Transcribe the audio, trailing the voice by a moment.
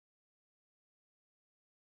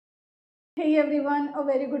Hey everyone, a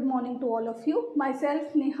very good morning to all of you.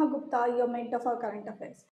 Myself, Neha Gupta, your mentor for current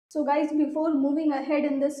affairs. So guys, before moving ahead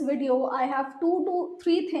in this video, I have two to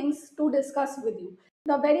three things to discuss with you.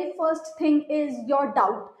 The very first thing is your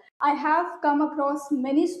doubt. I have come across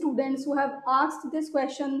many students who have asked this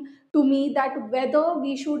question to me that whether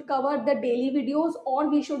we should cover the daily videos or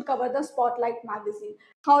we should cover the Spotlight magazine.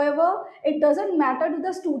 However, it doesn't matter to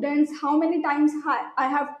the students how many times I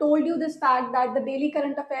have told you this fact that the daily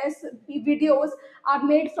current affairs videos are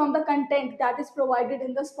made from the content that is provided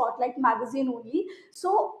in the Spotlight magazine only.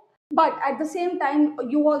 So, but at the same time,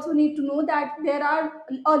 you also need to know that there are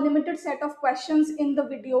a limited set of questions in the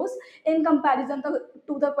videos in comparison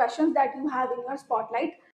to the questions that you have in your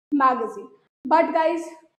Spotlight magazine. But guys,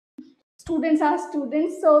 students are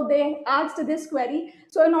students, so they asked this query.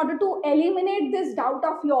 So in order to eliminate this doubt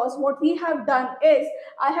of yours, what we have done is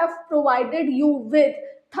I have provided you with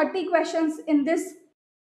 30 questions in this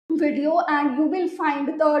video, and you will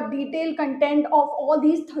find the detailed content of all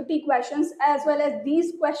these 30 questions as well as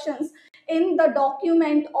these questions in the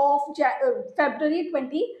document of February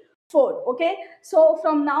 24. Okay, so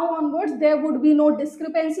from now onwards there would be no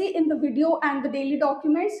discrepancy in the video and the daily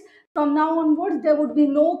documents. From now onwards there would be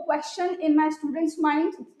no question in my students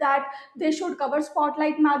minds that they should cover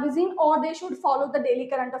Spotlight magazine or they should follow the daily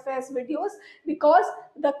current affairs videos, because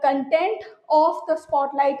the content of the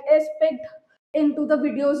Spotlight is picked into the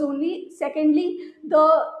videos only. Secondly,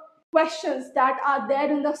 the questions that are there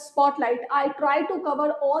in the Spotlight, I try to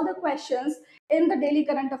cover all the questions in the daily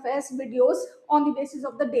current affairs videos on the basis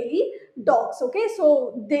of the daily docs. Okay,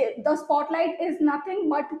 so the Spotlight is nothing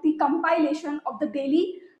but the compilation of the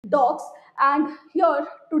daily docs, and here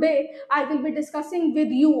today I will be discussing with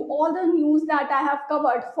you all the news that I have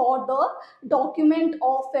covered for the document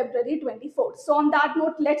of February 24th. So on that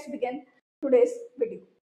note, let's begin today's video.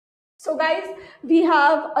 So guys, we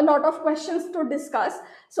have a lot of questions to discuss.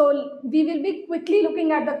 So we will be quickly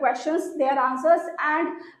looking at the questions, their answers,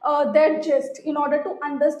 and their gist in order to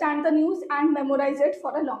understand the news and memorize it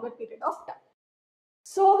for a longer period of time.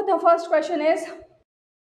 So the first question is,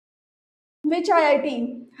 which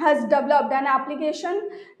IIT has developed an application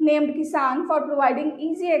named Kisan for providing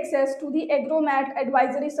easy access to the agromat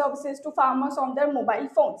advisory services to farmers on their mobile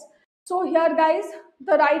phones? So here guys,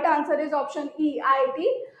 the right answer is option E, IIT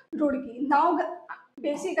Roorkee. Now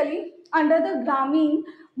basically under the Grameen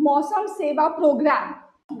Mausam Seva program,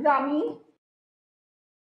 Grameen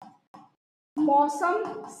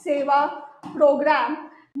Mausam Seva program,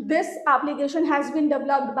 this application has been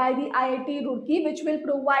developed by the IIT Roorkee, which will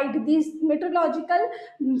provide these meteorological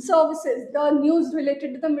services, the news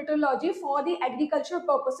related to the meteorology for the agricultural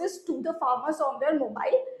purposes to the farmers on their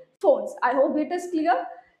mobile phones. I hope it is clear.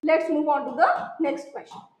 Let's move on to the next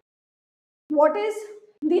question. What is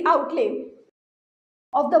the outlay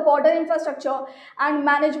of the border infrastructure and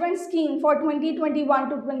management scheme for 2021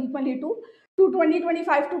 to 2022 to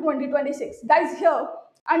 2025 to 2026? Guys, here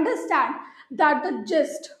understand that the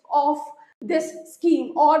gist of this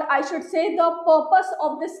scheme, or I should say the purpose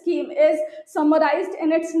of this scheme, is summarized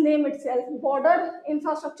in its name itself: border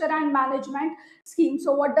infrastructure and management scheme.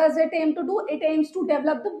 So what does it aim to do? It aims to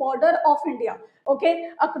develop the border of India, okay,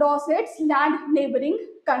 across its land neighboring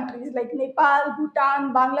countries like Nepal,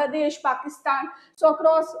 Bhutan, Bangladesh, Pakistan. So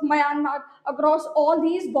across Myanmar, across all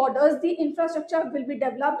these borders, the infrastructure will be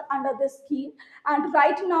developed under this scheme. And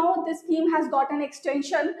right now, this scheme has got an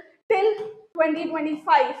extension till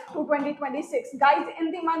 2025 to 2026. Guys,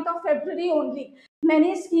 in the month of February only,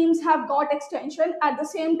 many schemes have got extension. At the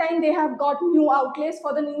same time, they have got new outlays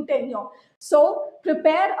for the new tenure. So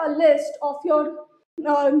prepare a list of your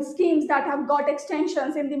schemes that have got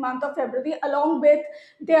extensions in the month of February along with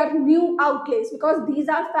their new outlays, because these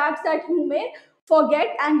are facts that you may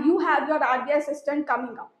forget, and you have your RBI assistant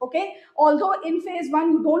coming up. Okay, although in phase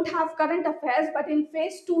 1 you don't have current affairs, but in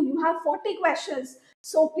phase 2 you have 40 questions,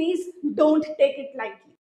 so please don't take it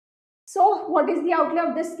lightly. So what is the outlay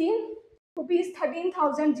of this scheme? Rupees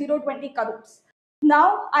 13,020 crores.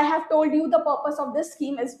 Now I have told you the purpose of this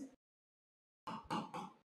scheme is.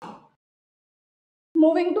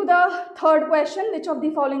 Moving to the third question, which of the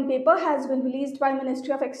following paper has been released by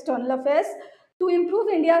Ministry of External Affairs to improve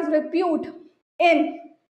India's repute in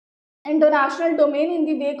international domain in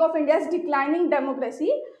the wake of India's declining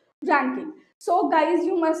democracy ranking? So guys,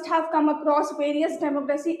 you must have come across various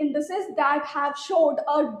democracy indices that have showed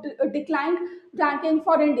a declined ranking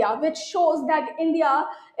for India, which shows that India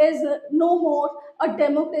is no more a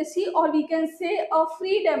democracy, or we can say a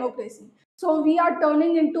free democracy. So we are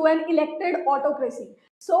turning into an elected autocracy.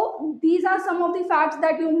 So these are some of the facts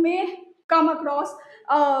that you may come across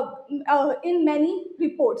in many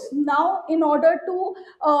reports. Now, in order to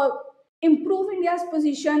improve India's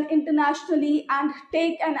position internationally and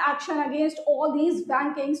take an action against all these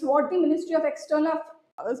rankings, what the Ministry of External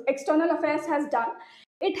Affairs has done,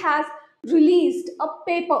 it has released a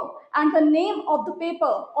paper, and the name of the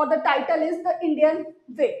paper or the title is The Indian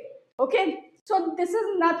Way. Okay, so this is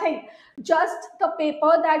nothing, just the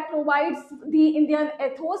paper that provides the Indian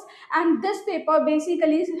ethos, and this paper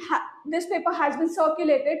basically this paper has been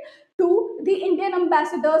circulated to the Indian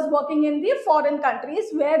ambassadors working in the foreign countries,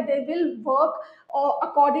 where they will work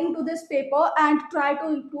according to this paper and try to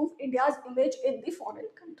improve India's image in the foreign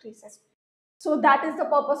countries as well. So that is the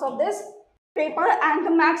purpose of this paper, and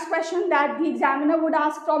the max question that the examiner would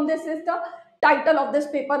ask from this is the title of this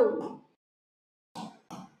paper only.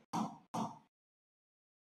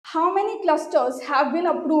 How many clusters have been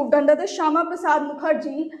approved under the Shama Prasad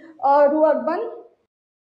Mukherjee Rural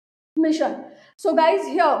Mission? So guys,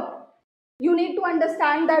 here you need to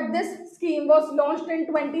understand that this scheme was launched in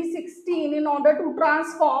 2016 in order to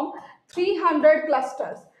transform 300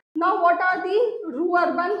 clusters. Now, what are the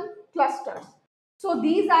rural clusters? So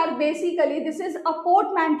these are basically, this is a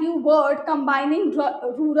portmanteau word combining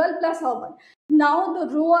rural plus urban. Now the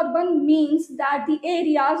rural means that the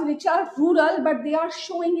areas which are rural but they are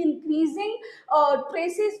showing increasing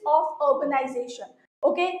traces of urbanization.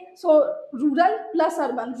 Okay, so rural plus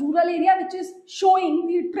urban, rural area which is showing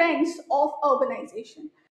the trends of urbanization.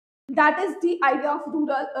 That is the idea of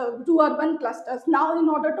rural-urban clusters. Now, in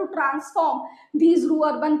order to transform these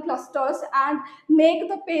rural-urban clusters and make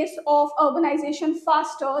the pace of urbanization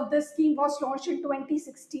faster, this scheme was launched in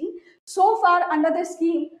 2016. So far, under the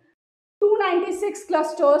scheme, 296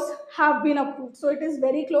 clusters have been approved. So it is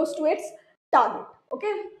very close to its target.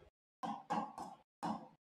 Okay.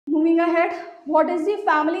 Moving ahead, what is the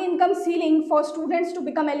family income ceiling for students to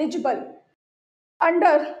become eligible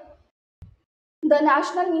under the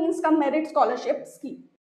National Means Cum Merit Scholarship Scheme?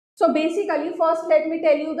 So basically, first let me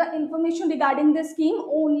tell you the information regarding this scheme,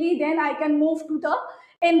 only then I can move to the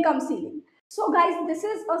income ceiling. So guys, this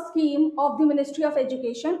is a scheme of the Ministry of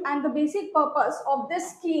Education, and the basic purpose of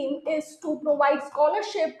this scheme is to provide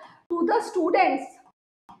scholarship to the students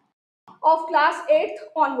of class 8th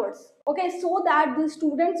onwards. Okay, so that the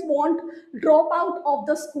students won't drop out of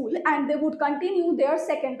the school and they would continue their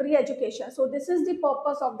secondary education. So this is the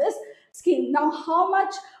purpose of this scheme. Now, how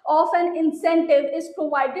much of an incentive is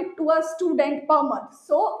provided to a student per month?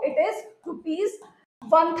 So it is rupees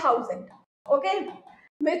 1000. Okay,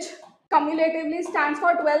 which cumulatively stands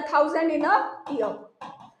for 12,000 in a year.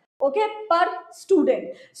 Okay, per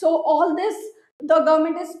student. So all this the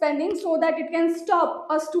government is spending so that it can stop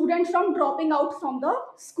a student from dropping out from the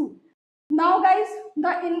school. Now guys,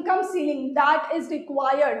 the income ceiling that is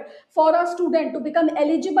required for a student to become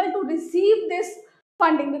eligible to receive this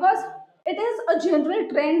funding, because it is a general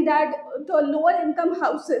trend that the lower income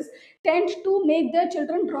houses tend to make their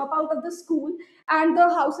children drop out of the school, and the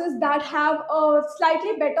houses that have a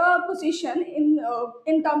slightly better position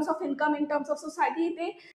in terms of income, in terms of society,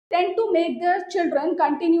 they tend to make their children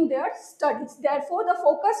continue their studies. Therefore, the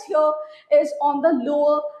focus here is on the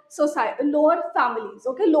lower society, lower families,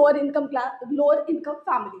 okay, lower income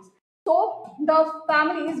families. So the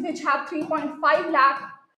families which have 3.5 lakh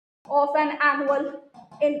of an annual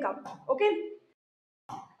income, okay.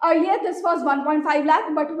 Earlier this was 1.5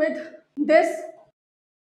 lakh, but this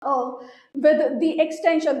with the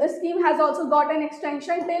extension, the scheme has also got an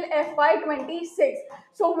extension till FY26.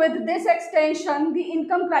 So with this extension, the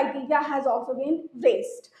income criteria has also been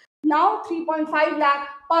raised. Now 3.5 lakh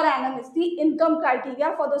per annum is the income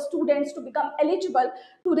criteria for the students to become eligible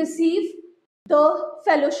to receive the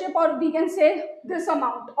fellowship, or we can say this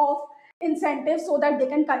amount of incentive, so that they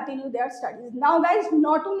can continue their studies. Now guys,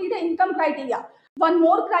 not only the income criteria, one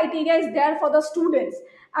more criteria is there for the students,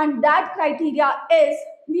 and that criteria is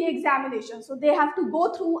the examination. So they have to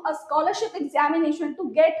go through a scholarship examination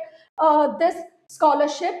to get this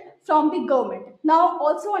scholarship from the government. Now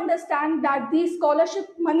also understand that the scholarship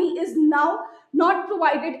money is now not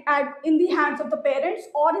provided in the hands of the parents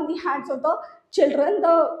or in the hands of the children.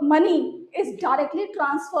 The money is directly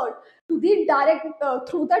transferred to the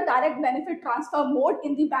through the direct benefit transfer mode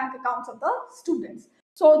in the bank accounts of the students.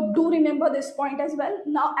 So do remember this point as well.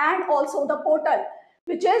 Now, and also the portal,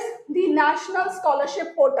 which is the National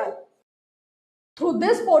Scholarship Portal. Through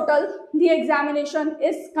this portal, the examination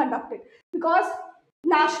is conducted, because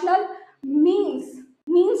national means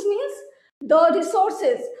the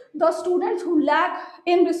resources, the students who lack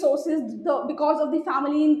in resources because of the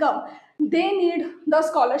family income, they need the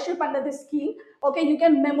scholarship under this scheme. Okay, you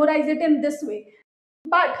can memorize it in this way.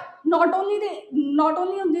 But not only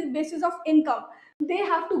on the basis of income, they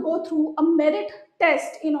have to go through a merit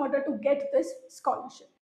test in order to get this scholarship.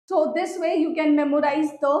 So this way you can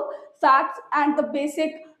memorize the facts and the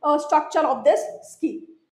basic structure of this scheme.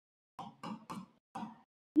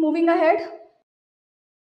 Moving ahead,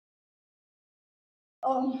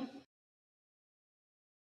 um,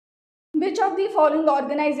 which of the following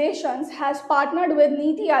organizations has partnered with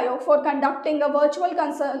Niti Aayog for conducting a virtual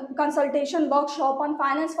consultation workshop on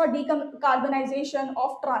finance for decarbonization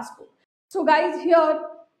of transport? So, guys, here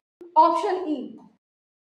option E,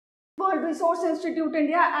 World Resource Institute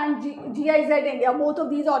India and GIZ India, both of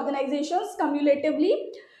these organizations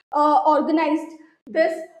cumulatively organized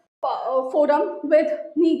this forum with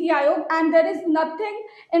Niti Aayog, and there is nothing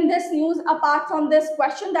in this news apart from this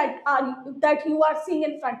question that you are seeing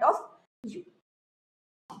in front of you.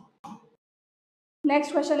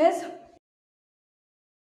 Next question is,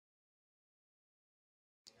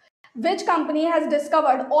 which company has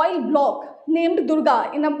discovered oil block named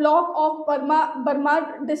Durga in a block of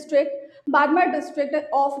Barmar district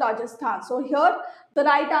of Rajasthan? So here the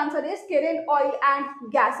right answer is Kirin Oil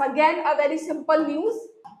and Gas. Again, a very simple news.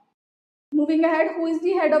 Moving ahead, who is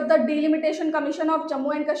the head of the Delimitation Commission of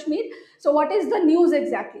Jammu and Kashmir? So what is the news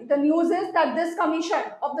exactly? The news is that this commission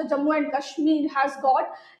of the Jammu and Kashmir has got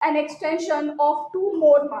an extension of 2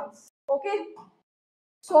 more months. Okay.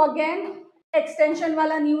 So again, extension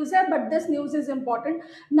wala news hai, but this news is important.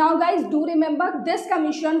 Now guys, do remember this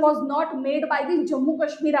commission was not made by the Jammu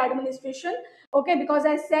Kashmir administration. Okay, because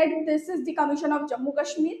I said this is the commission of Jammu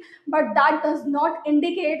Kashmir, but that does not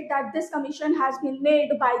indicate that this commission has been made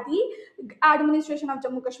by the administration of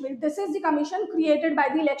Jammu Kashmir. This is the commission created by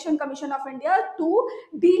the Election Commission of India to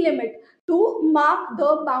delimit, to mark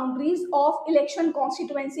the boundaries of election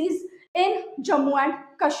constituencies in Jammu and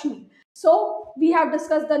Kashmir. So we have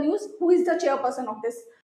discussed the news. Who is the chairperson of this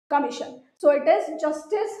commission? So it is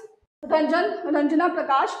Justice Ranjana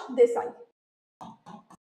Prakash Desai.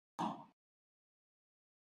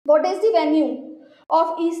 What is the venue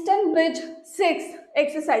of Eastern Bridge 6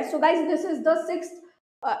 exercise? So guys, this is the sixth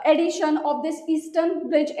edition of this Eastern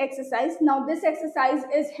Bridge exercise. Now this exercise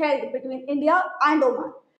is held between India and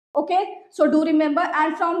Oman. Okay, so do remember,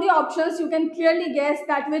 and from the options you can clearly guess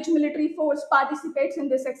that which military force participates in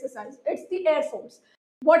this exercise. It's the Air Force.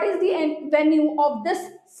 What is the venue of this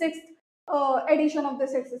sixth edition of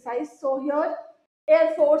this exercise? So here,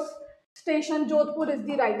 Air Force Station Jodhpur is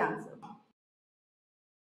the right answer.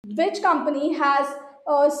 Which company has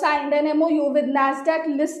signed an MOU with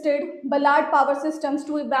NASDAQ listed Ballard Power Systems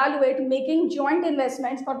to evaluate making joint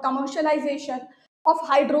investments for commercialization of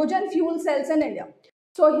hydrogen fuel cells in India?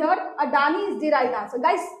 So here Adani is the right answer.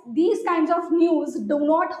 Guys, these kinds of news do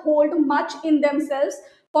not hold much in themselves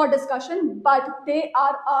for discussion, but they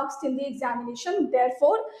are asked in the examination.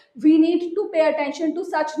 Therefore, we need to pay attention to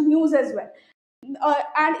such news as well.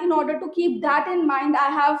 And in order to keep that in mind, I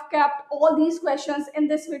have kept all these questions in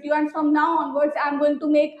this video, and from now onwards I'm going to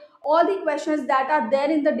make all the questions that are there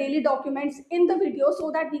in the daily documents in the video, so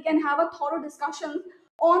that we can have a thorough discussion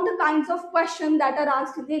on the kinds of questions that are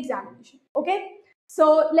asked in the examination. Okay,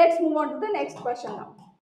 so let's move on to the next question now.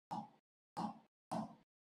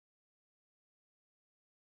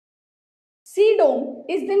 Sea Dome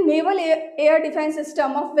is the naval air defense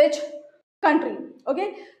system of which country?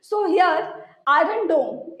 Okay, so here Iron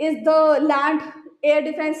Dome is the land air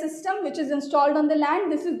defense system which is installed on the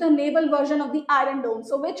land. This is the naval version of the Iron Dome.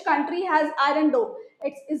 So which country has Iron Dome?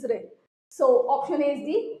 It's Israel. So option A is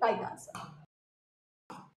the right answer.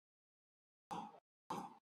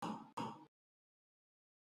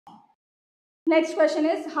 Next question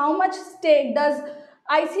is, how much stake does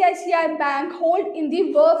ICICI Bank hold in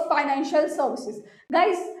the Verve Financial Services?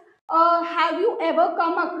 Guys, have you ever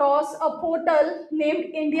come across a portal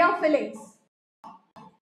named India Fillings?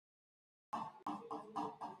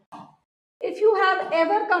 If you have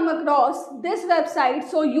ever come across this website,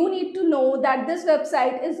 so you need to know that this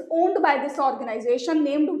website is owned by this organization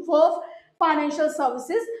named Verve Financial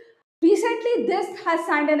Services. Recently, this has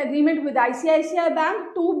signed an agreement with ICICI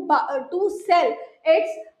Bank to sell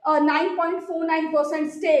its 9.49%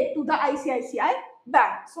 stake to the ICICI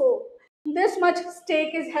Bank. So this much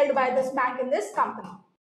stake is held by this bank in this company.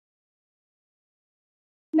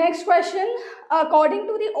 Next question, according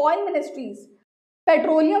to the oil ministries,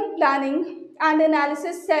 Petroleum Planning and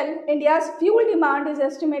Analysis Cell, India's fuel demand is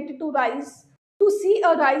estimated to see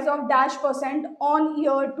a rise of -% on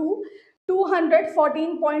year to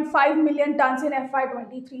 214.5 million tons in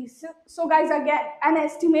FY23. So guys, again, an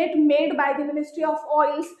estimate made by the Ministry of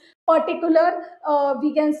Oil's particular,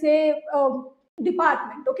 we can say,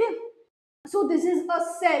 department. Okay, so this is a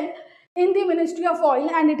cell in the Ministry of Oil,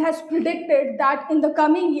 and it has predicted that in the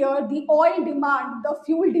coming year, the oil demand, the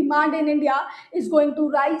fuel demand in India is going to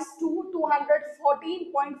rise to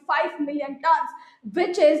 214.5 million tons,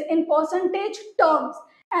 which is in percentage terms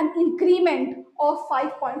an increment of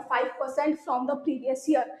 5.5% from the previous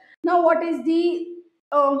year. Now, what is the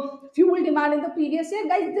fuel demand in the previous year?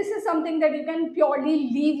 Guys, this is something that you can purely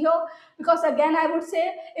leave here, because again, I would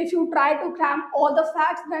say if you try to cram all the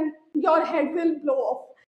facts, then your head will blow off.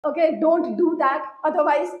 Okay, don't do that,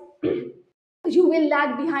 otherwise you will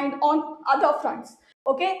lag behind on other fronts.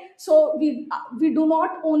 Okay, so we do not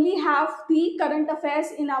only have the current affairs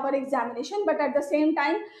in our examination, but at the same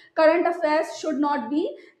time, current affairs should not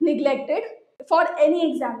be neglected for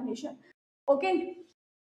any examination. Okay,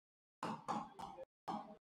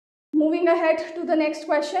 moving ahead to the next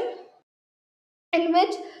question. In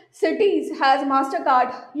which cities has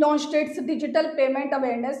Mastercard launched its digital payment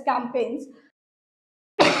awareness campaigns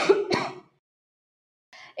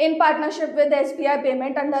in partnership with SBI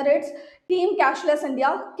Payment under its Team Cashless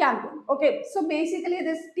India campaign? Okay, so basically,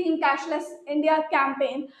 this Team Cashless India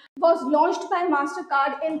campaign was launched by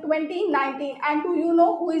Mastercard in 2019. And do you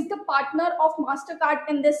know who is the partner of Mastercard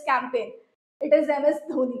in this campaign? It is MS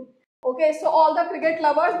Dhoni. Okay, so all the cricket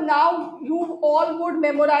lovers, now you all would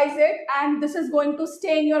memorize it, and this is going to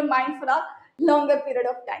stay in your mind for a longer period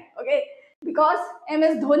of time. Okay, because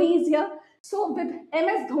MS Dhoni is here. So with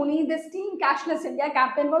MS Dhoni, this Team Cashless India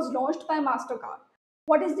campaign was launched by Mastercard.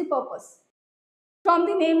 What is the purpose? From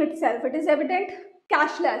the name itself, it is evident.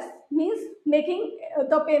 Cashless means making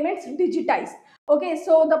the payments digitized. Okay,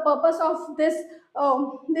 so the purpose of this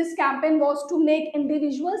campaign was to make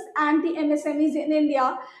individuals and the MSMEs in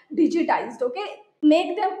India digitized. Okay,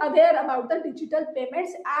 make them aware about the digital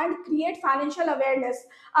payments and create financial awareness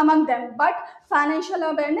among them. But financial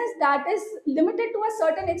awareness that is limited to a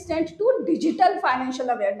certain extent to digital financial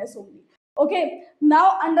awareness only. Okay,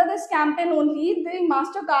 now under this campaign only, the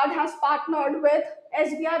Mastercard has partnered with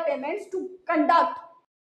SBI Payments to conduct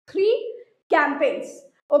three campaigns,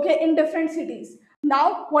 okay, in different cities.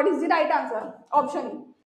 Now, what is the right answer? Option E,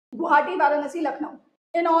 Guwahati, Varanasi, Lucknow.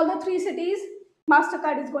 In all the three cities,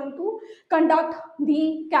 Mastercard is going to conduct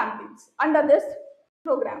the campaigns under this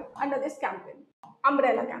program, under this campaign,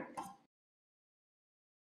 umbrella campaign.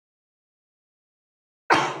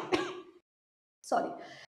 Sorry.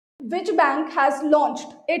 Which bank has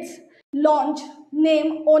launched its launch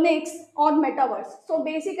name Onyx on Metaverse? So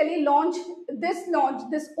basically, this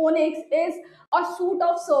Onyx is a suite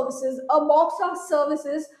of services, a box of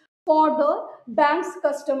services for the bank's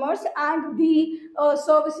customers, and the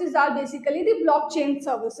services are basically the blockchain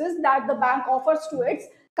services that the bank offers to its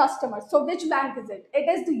customers. So which bank is it? It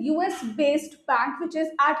is the US based bank, which is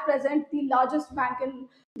at present the largest bank in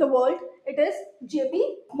the world. It is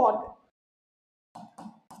JP Morgan.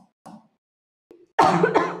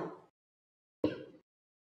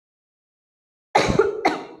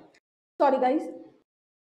 Sorry guys.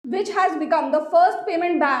 Which has become the first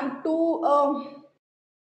payment bank to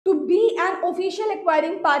be an official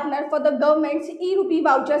acquiring partner for the government's e-rupee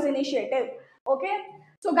vouchers initiative. Okay,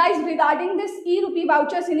 so guys, regarding this e-rupee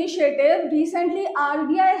vouchers initiative, recently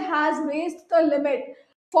RBI has raised the limit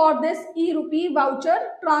for this e-rupee voucher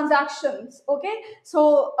transactions. Okay,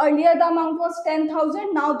 so earlier the amount was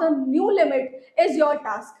 10,000. Now the new limit is your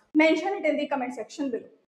task. Mention it in the comment section below.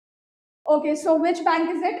 Okay, so which bank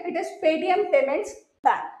is it? It is Paytm Payments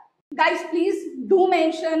Bank. Guys, please do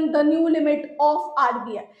mention the new limit of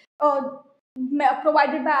RBI,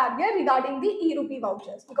 provided by RBI regarding the e-rupee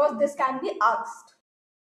vouchers, because this can be asked.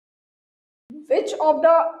 Which of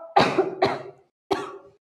the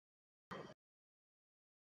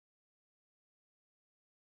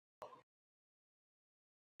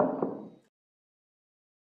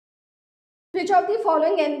Which of the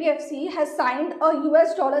following NBFC has signed a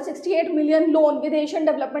US 68 million loan with Asian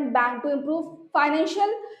Development Bank to improve financial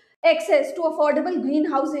access to affordable green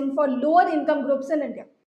housing for lower income groups in India?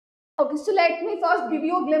 Okay, so let me first give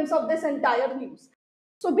you a glimpse of this entire news.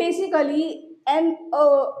 So basically,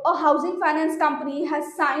 a housing finance company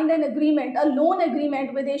has signed an agreement, a loan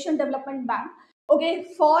agreement with Asian Development Bank, okay,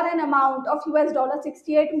 for an amount of US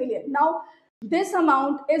 68 million. Now, this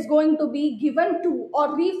amount is going to be given to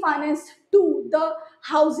or refinanced to the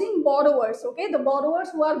housing borrowers, okay, the borrowers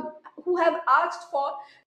who have asked for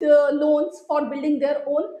the loans for building their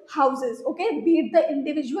own houses, okay, be it the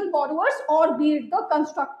individual borrowers or be it the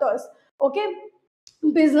constructors, okay,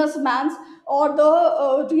 businessmen or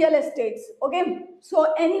the real estates. Okay,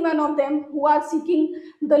 so any one of them who are seeking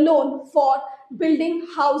the loan for building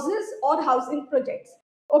houses or housing projects,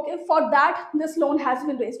 okay, for that this loan has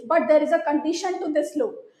been raised, but there is a condition to this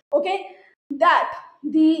loan, okay, that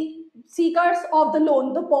the seekers of the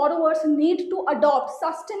loan, the borrowers need to adopt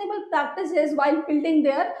sustainable practices while building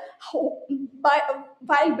their by,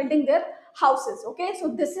 while building their houses. Okay,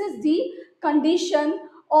 so this is the condition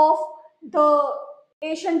of the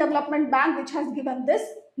Asian Development Bank, which has given this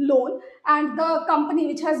loan, and the company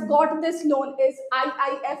which has got this loan is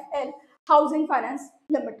IIFL Housing Finance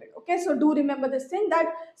Limited. Okay, so do remember this thing, that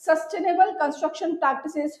sustainable construction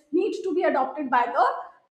practices need to be adopted by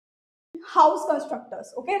the house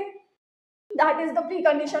constructors. Okay, that is the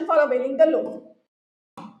precondition for availing the loan.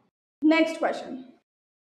 Next question.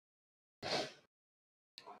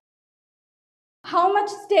 How much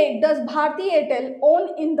stake does Bharti Airtel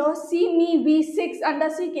own in the CME-V6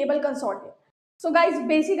 undersea cable consortium? So guys,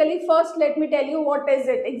 basically first let me tell you what is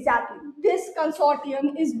it exactly. This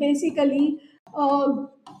consortium is basically a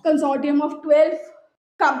consortium of 12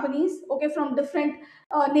 companies, okay, from different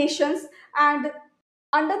nations, and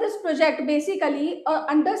under this project basically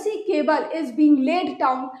undersea cable is being laid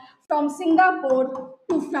down from Singapore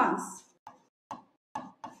to France.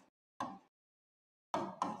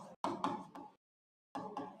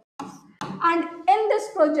 And in this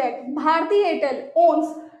project, Bharti Airtel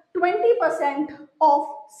owns 20% of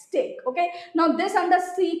stake. Okay. Now this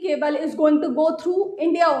undersea cable is going to go through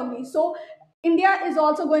India only. So India is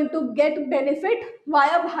also going to get benefit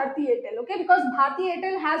via Bharti Airtel. Okay, because Bharti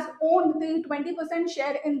Airtel has owned the 20%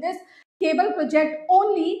 share in this cable project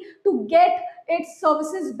only to get its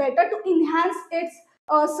services better, to enhance its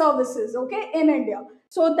services, okay, in India.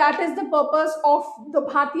 So that is the purpose of the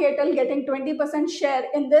Bharti Airtel getting 20% share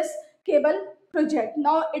in this cable project.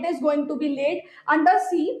 Now it is going to be laid under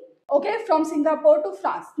sea, okay, from Singapore to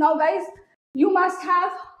France. Now guys, you must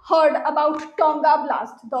have heard about Tonga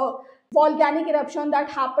blast, the volcanic eruption that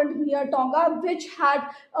happened near Tonga, which had,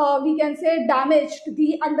 we can say, damaged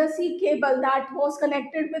the undersea cable that was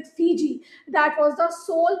connected with Fiji. That was the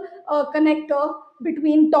sole connector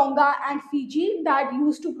between Tonga and Fiji that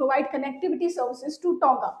used to provide connectivity services to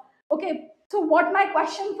Tonga. Okay, so what my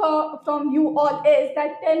question from you all is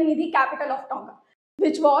that tell me the capital of Tonga,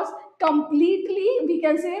 which was completely, we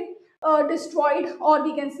can say, destroyed, or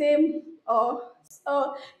we can say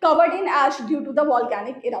covered in ash due to the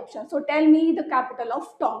volcanic eruption. So tell me the capital of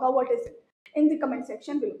Tonga, what is it, in the comment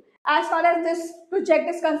section below. As far as this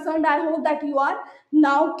project is concerned, I hope that you are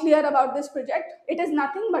now clear about this project. It is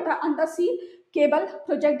nothing but an undersea cable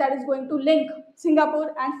project that is going to link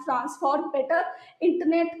Singapore and France for better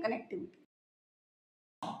internet connectivity.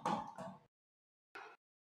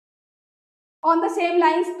 On the same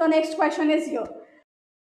lines, the next question is here.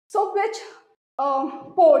 So which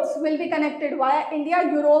ports will be connected via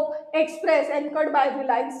India-Europe Express anchored by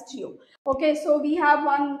Reliance Jio? Okay, so we have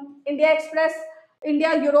one India Express,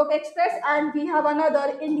 India-Europe Express, and we have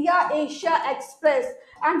another India-Asia Express.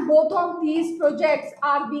 And both of these projects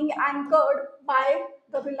are being anchored by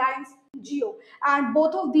the Reliance Jio. And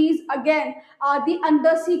both of these again are the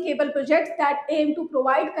undersea cable projects that aim to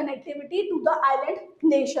provide connectivity to the island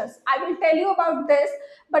nations. I will tell you about this,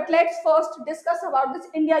 but let's first discuss about this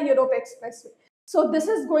India-Europe Expressway. So this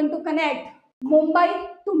is going to connect Mumbai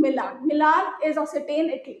to Milan. Milan is a city in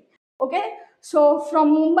Italy. Okay, so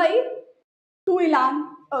from Mumbai to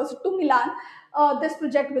Milan, this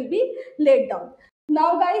project will be laid down.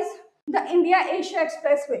 Now, guys, the India-Asia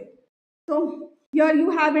Expressway. So here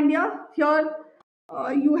you have India. Here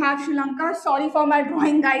you have Sri Lanka. Sorry for my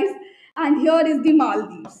drawing, guys. And here is the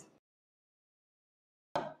Maldives.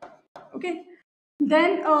 Okay.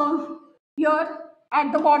 Then here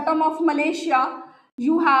at the bottom of Malaysia,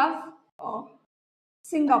 you have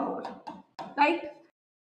Singapore, right?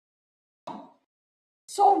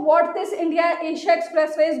 So what this India-Asia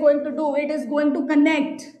Expressway is going to do, it is going to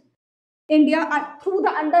connect India through the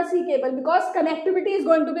undersea cable, because connectivity is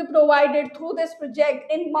going to be provided through this project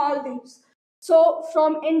in Maldives. So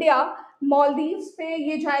from India, Maldives पे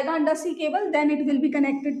ये जाएगा undersea cable, then it will be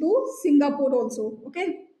connected to Singapore also.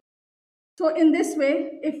 Okay. So in this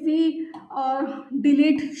way, if we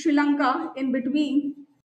delete Sri Lanka in between,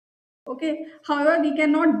 okay, however, we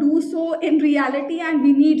cannot do so in reality, and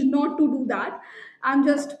we need not to do that. I'm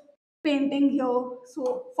just painting here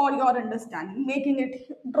so for your understanding, making it,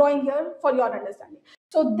 drawing here for your understanding.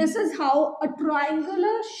 So this is how a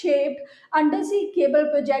triangular shaped undersea cable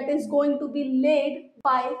project is going to be laid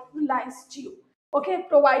by Reliance Jio, okay,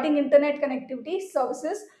 providing internet connectivity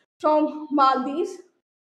services from Maldives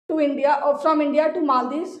to India, or from India to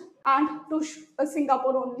Maldives and to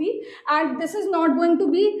Singapore only. And this is not going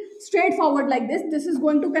to be straightforward like this. This is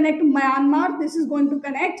going to connect Myanmar. This is going to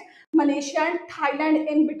connect Malaysia and Thailand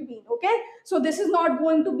in between. Okay, so this is not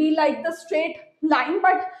going to be like the straight line,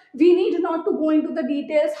 but we need not to go into the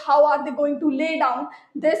details. How are they going to lay down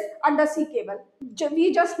this undersea cable?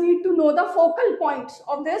 We just need to know the focal points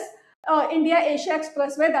of this India Asia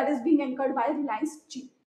Expressway that is being anchored by Reliance G.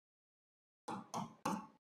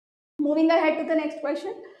 Moving ahead to the next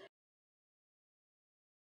question.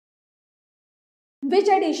 Which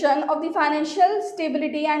edition of the Financial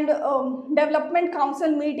Stability and Development Council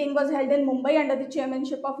meeting was held in Mumbai under the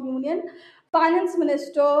chairmanship of Union Finance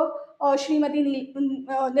Minister Srimati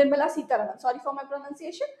Nirmala Sitharaman? Sorry for my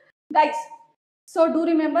pronunciation. Guys, so do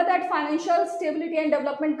remember that Financial Stability and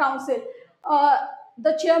Development Council,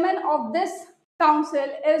 the chairman of this council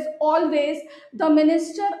is always the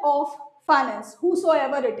Minister of Finance,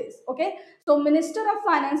 whosoever it is. Okay, so Minister of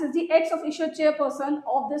Finance is the ex-officio chairperson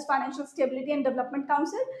of this Financial Stability and Development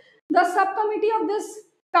Council. The subcommittee of this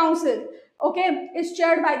council, okay, is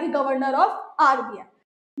chaired by the governor of RBI.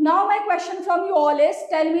 Now my question from you all is,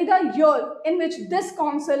 tell me the year in which this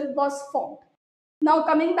council was formed. Now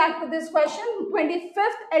coming back to this question,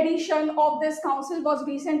 25th edition of this council was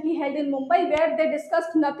recently held in Mumbai, where they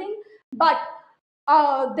discussed nothing but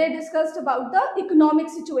they discussed about the economic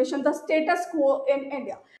situation, the status quo in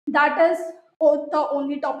India. That is the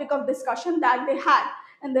only topic of discussion that they had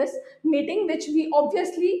in this meeting, which we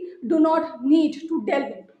obviously do not need to delve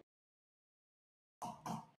into.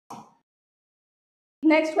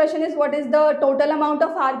 Next question is, what is the total amount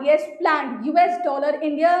of RBI's planned US dollar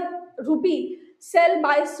Indian rupee sell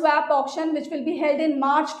by swap auction, which will be held in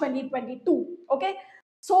March 2022? Okay,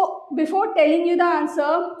 so before telling you the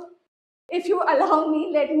answer, if you allow me,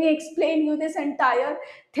 let me explain you this entire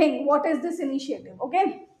thing. What is this initiative?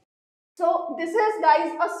 Okay, so this is,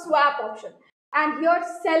 guys, a swap option, and here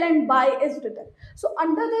sell and buy is written. So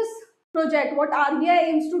under this project, what RBI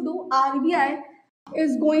aims to do, RBI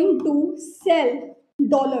is going to sell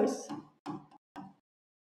dollars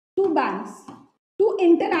to banks, to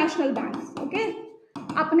international banks. Okay,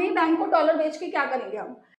 अपने ही bank को dollar बेच के क्या करेंगे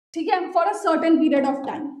हम, ठीक है, for a certain period of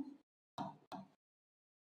time,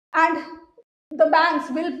 and the banks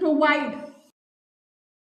will provide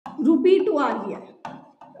rupee to RBI,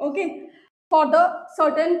 okay, for the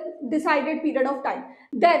certain decided period of time.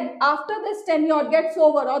 Then after this tenure gets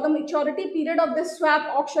over, or the maturity period of this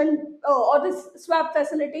swap auction or this swap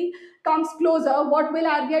facility comes closer, what will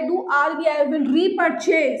RBI do? RBI will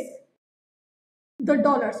repurchase the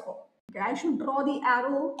dollars. Okay, I should draw the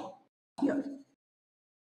arrow here.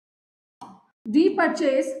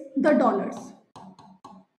 Repurchase the dollars,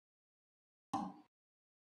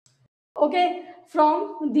 okay,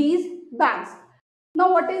 from these banks.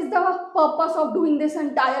 Now, what is the purpose of doing this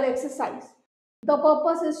entire exercise? The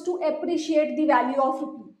purpose is to appreciate the value of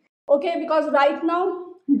rupee. Okay, because right now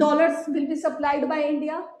dollars will be supplied by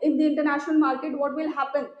India in the international market. What will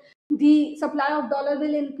happen? The supply of dollar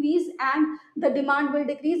will increase and the demand will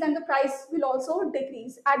decrease, and the price will also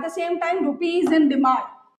decrease. At the same time, rupee is in demand.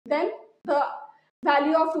 Then the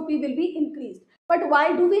value of rupee will be increased. But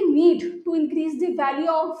why do we need to increase the value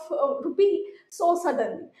of rupee so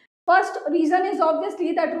suddenly? First reason is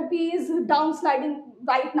obviously that rupee is downsliding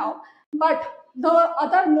right now. But the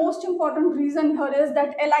other most important reason here is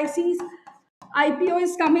that LIC's IPO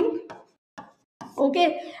is coming.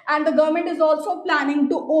 Okay, and the government is also planning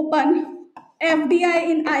to open FDI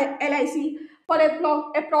in LIC for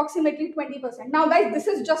approximately 20%. Now, guys, this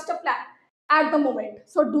is just a plan at the moment.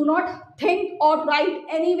 So do not think or write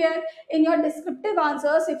anywhere in your descriptive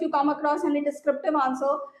answers if you come across any descriptive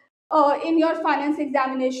answer in your finance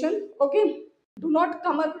examination. Okay, do not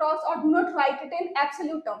come across or do not write it in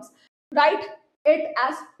absolute terms. Write it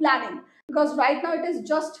as planning, because right now it is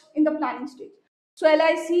just in the planning stage. So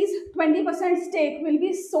LIC's 20% stake will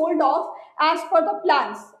be sold off as per the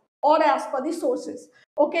plans or as per the sources,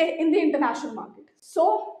 okay, in the international market.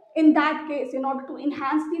 So in that case, in order to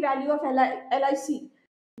enhance the value of LIC,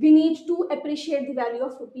 we need to appreciate the value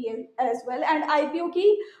of rupee as well. And IPO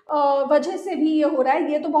की वजह से भी ये हो रहा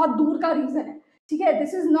है, ये तो बहुत दूर का रीजन है, ठीक है.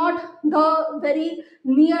 This is not the very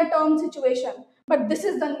near term situation, but this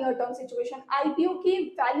is the near term situation. IPO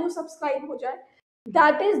की value subscribe हो जाए,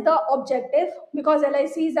 that is the objective, because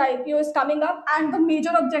LIC's IPO is coming up, and the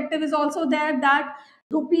major objective is also there that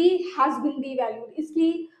rupee has been devalued.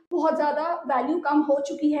 इसकी बहुत ज़्यादा value कम हो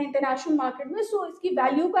चुकी है international market में. सो इसकी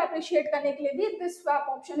वैल्यू को अप्रिशिएट करने के लिए भी this swap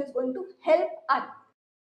option is going to help us.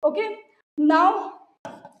 Okay, now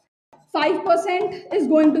 5% is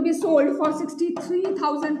going to be sold for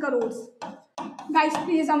 63,000 crores. Guys,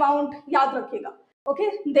 please amount याद रखिएगा. Okay,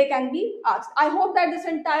 they can be asked. I hope that this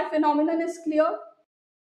entire phenomenon is clear.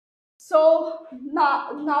 So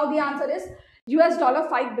now the answer is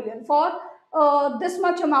 $5 billion. For this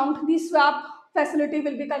much amount, the swap facility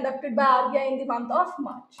will be conducted by RBI in the month of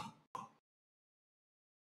March.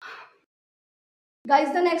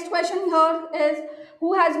 Guys, the next question here is,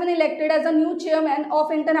 who has been elected as a new chairman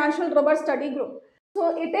of International Rubber Study Group?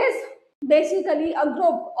 So it is basically a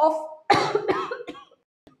group of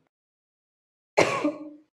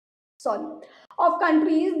sorry, of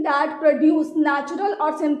countries that produce natural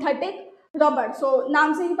or synthetic rubber. So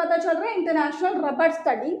नाम से ही पता चल रहा है, International Rubber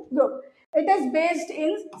Study Group. It is based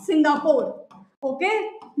in Singapore. Okay,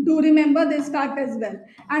 do remember this fact as well.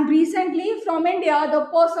 And recently from India, the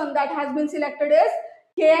person that has been selected is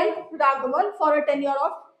KN Raghavan for a tenure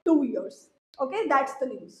of 2 years. Okay, that's the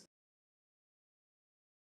news.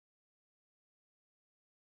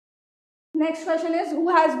 Next question is, who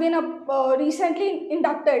has been recently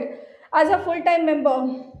inducted as a full-time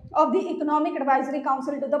member of the Economic Advisory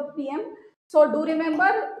Council to the PM? So do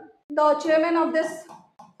remember, the chairman of this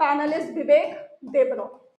panel is Vivek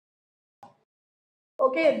Debro.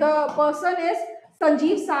 Okay, the person is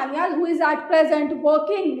Sanjeev Sanyal, who is at present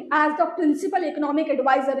working as the principal economic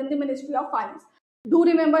advisor in the Ministry of Finance. Do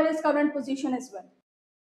remember his current position as well.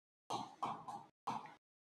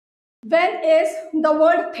 When is the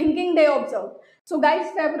World Thinking Day observed? So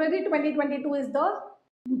guys, February 2022 is the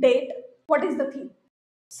date. What is the theme?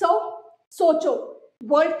 So, सोचो,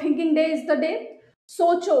 World Thinking Day is the day.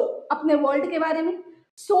 सोचो अपने world के बारे में,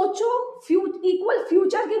 सोचो equal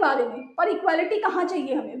future के बारे में. पर इक्वालिटी कहाँ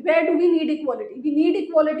चाहिए हमें? Where do we need equality? We need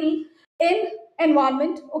equality in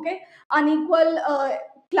environment. Okay, unequal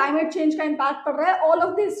climate change का impact पड़ रहा है. All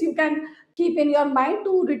of this you can keep in your mind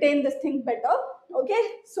to retain this thing better. Okay,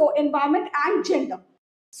 so environment and gender.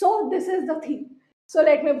 So this is the theme. So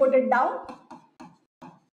let me put it down.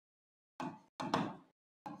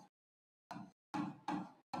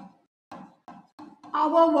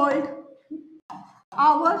 Our world,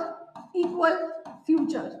 our equal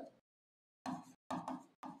future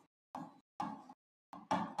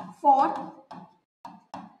for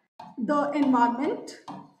the environment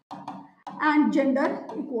and gender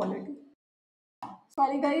equality.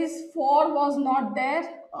 Sorry guys, for was not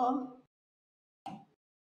there.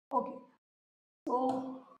 Okay,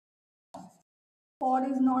 so for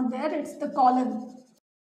is not there, it's the colon,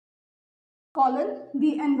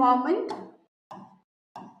 the environment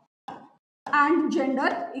and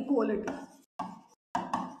gender equality.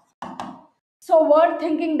 So world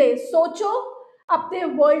thinking day, सोचो अपने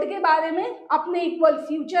world के बारे में, अपने equal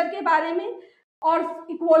future के बारे में. और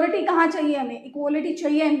इक्वालिटी कहाँ चाहिए हमें? इक्वालिटी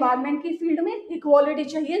चाहिए एनवायरनमेंट की फील्ड में, इक्वालिटी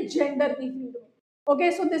चाहिए जेंडर की फील्ड में.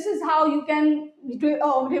 Okay, so this is how you can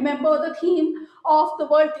remember the theme of the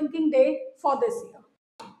World Thinking Day for this year.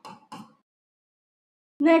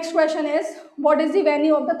 Next question is, what is the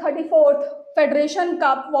venue of the 34th Federation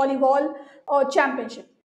Cup Volleyball Championship?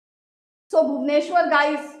 So Bhubaneswar,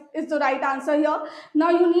 guys, is the right answer here. Now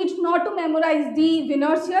you need not to memorize the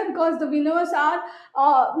winners here because the winners are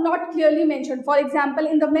not clearly mentioned. For example,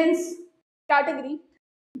 in the men's category,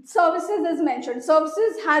 Services is mentioned.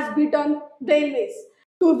 Services has beaten Railways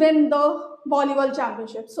to win the volleyball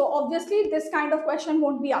championship. So obviously this kind of question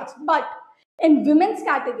won't be asked. But in women's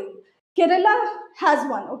category, Kerala has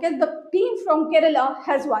won. Okay, the team from Kerala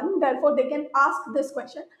has won. Therefore, they can ask this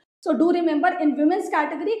question. So do remember, in women's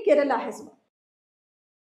category, Kerala has won.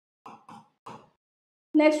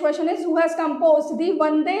 Next question is, who has composed the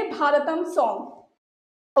Vande Bharatam song?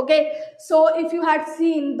 Okay, so if you had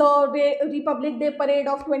seen the Republic Day parade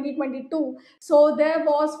of 2022, so there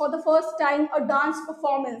was for the first time a dance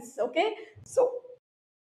performance. Okay, so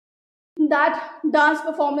that dance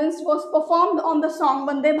performance was performed on the song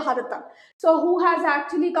Vande Bharatam. So who has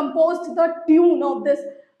actually composed the tune of this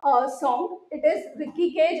song? It is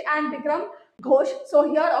Ricky Cage and Vikram Ghosh. So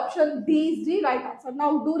here option D is the right answer.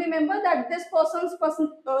 Now do remember that this person's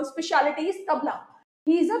speciality is tabla.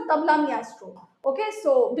 He is a tabla maestro. Okay,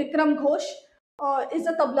 so Vikram Ghosh is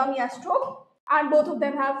a tabla maestro, and both of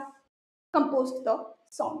them have composed the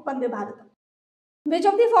song Vande Bharatam. Which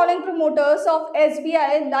of the following promoters of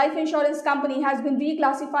SBI Life Insurance Company has been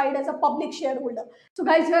reclassified as a public shareholder? So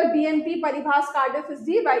guys, here BNP Paribas Cardiff is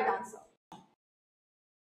the right answer.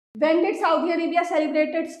 When did Saudi Arabia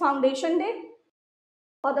celebrate its Foundation Day?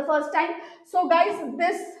 For the first time. So guys,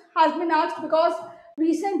 this has been asked because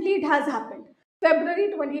recently it has happened. February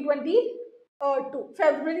 2022.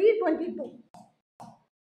 February 22.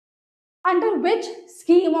 Under which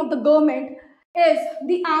scheme of the government is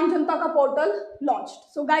the Aam Janata Ka portal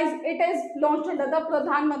launched? So guys, it is launched under the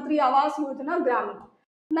Pradhan Mantri Awas Yojana Gramin.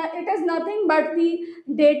 Now, it is nothing but the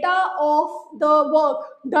data of the work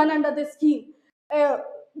done under this scheme.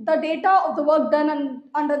 The data of the work done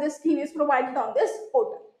under this scheme is provided on this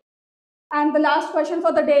portal. And the last question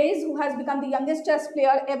for the day is, who has become the youngest chess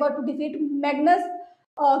player ever to defeat Magnus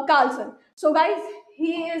Carlsen? So guys,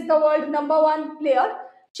 he is the world number one player,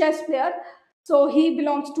 chess player. So he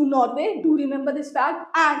belongs to Norway. Do remember this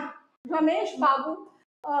fact. And Ramesh Babu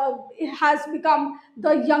has become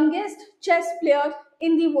the youngest chess player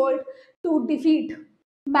in the world to defeat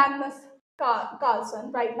Magnus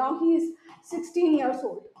Carlsen. Right now he is 16 years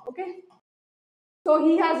old. Okay. So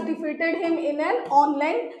he has defeated him in an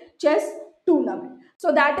online chess tournament.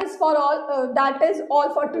 So that is for all. That is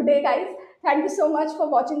all for today, guys. Thank you so much for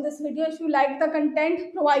watching this video. If you like the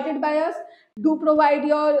content provided by us, do provide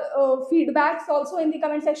your feedbacks also in the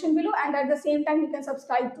comment section below. And at the same time, you can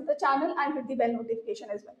subscribe to the channel and hit the bell notification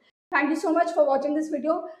as well. Thank you so much for watching this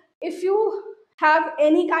video. If you have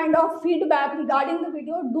any kind of feedback regarding the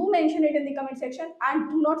video, do mention it in the comment section, and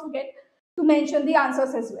do not forget to mention the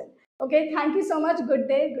answers as well. Okay, thank you so much. Good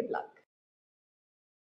day, good luck.